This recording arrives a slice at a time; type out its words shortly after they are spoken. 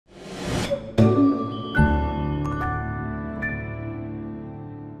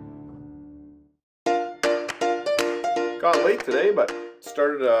late today, but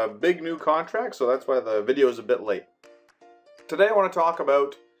started a big new contract, so that's why the video is a bit late. Today I want to talk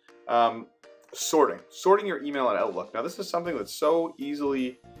about sorting your email in Outlook. Now this is something that's so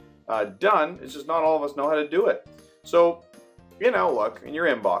easily done, it's just not all of us know how to do it. So in Outlook, in your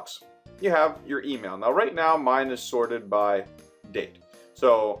inbox, you have your email. Now right now mine is sorted by date.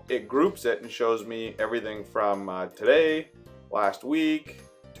 So it groups it and shows me everything from today, last week,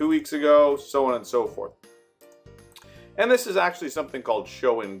 2 weeks ago, so on and so forth. And this is actually something called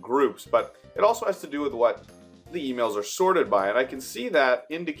show in groups, but it also has to do with what the emails are sorted by. And I can see that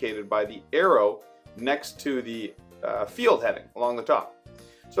indicated by the arrow next to the field heading along the top.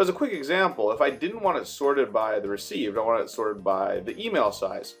 So as a quick example, if I didn't want it sorted by the received, I want it sorted by the email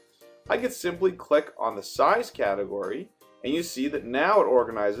size, I could simply click on the size category and you see that now it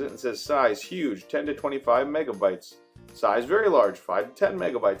organizes it and says size huge, 10 to 25 megabytes, size very large, 5 to 10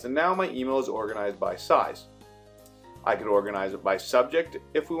 megabytes, and now my email is organized by size. I could organize it by subject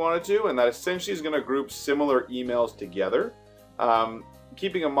if we wanted to, and that essentially is going to group similar emails together.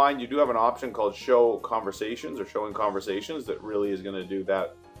 Keeping in mind you do have an option called show conversations or showing conversations that really is going to do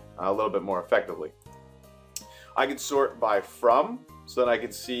that a little bit more effectively. I could sort by from, so that I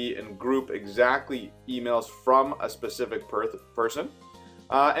can see and group exactly emails from a specific person.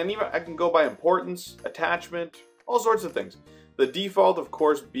 And even I can go by importance, attachment, all sorts of things. The default, of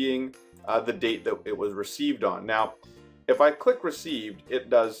course, being the date that it was received on. Now, if I click received, it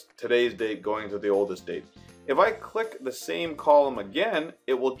does today's date going to the oldest date. If I click the same column again,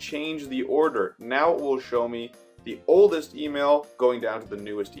 it will change the order. Now it will show me the oldest email going down to the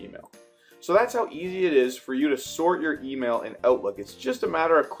newest email. So that's how easy it is for you to sort your email in Outlook. It's just a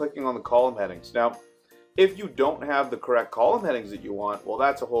matter of clicking on the column headings. Now, if you don't have the correct column headings that you want, well,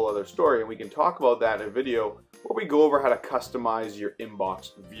 that's a whole other story, and we can talk about that in a video where we go over how to customize your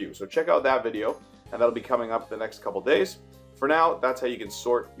inbox view. So check out that video, and that'll be coming up the next couple days. For now, that's how you can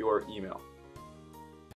sort your email.